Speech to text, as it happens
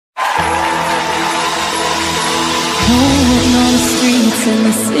one on the streets and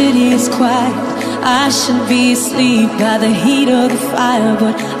the city is quiet. I should be asleep by the heat of the fire,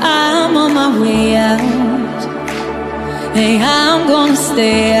 but I'm on my way out. Hey, I'm gonna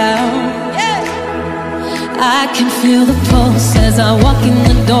stay out. I can feel the pulse as I walk in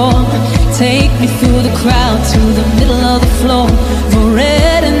the door. Take me through the crowd to the middle of the floor. The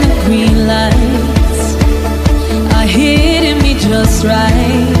red and the green lights are hitting me just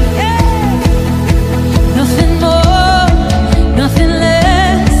right.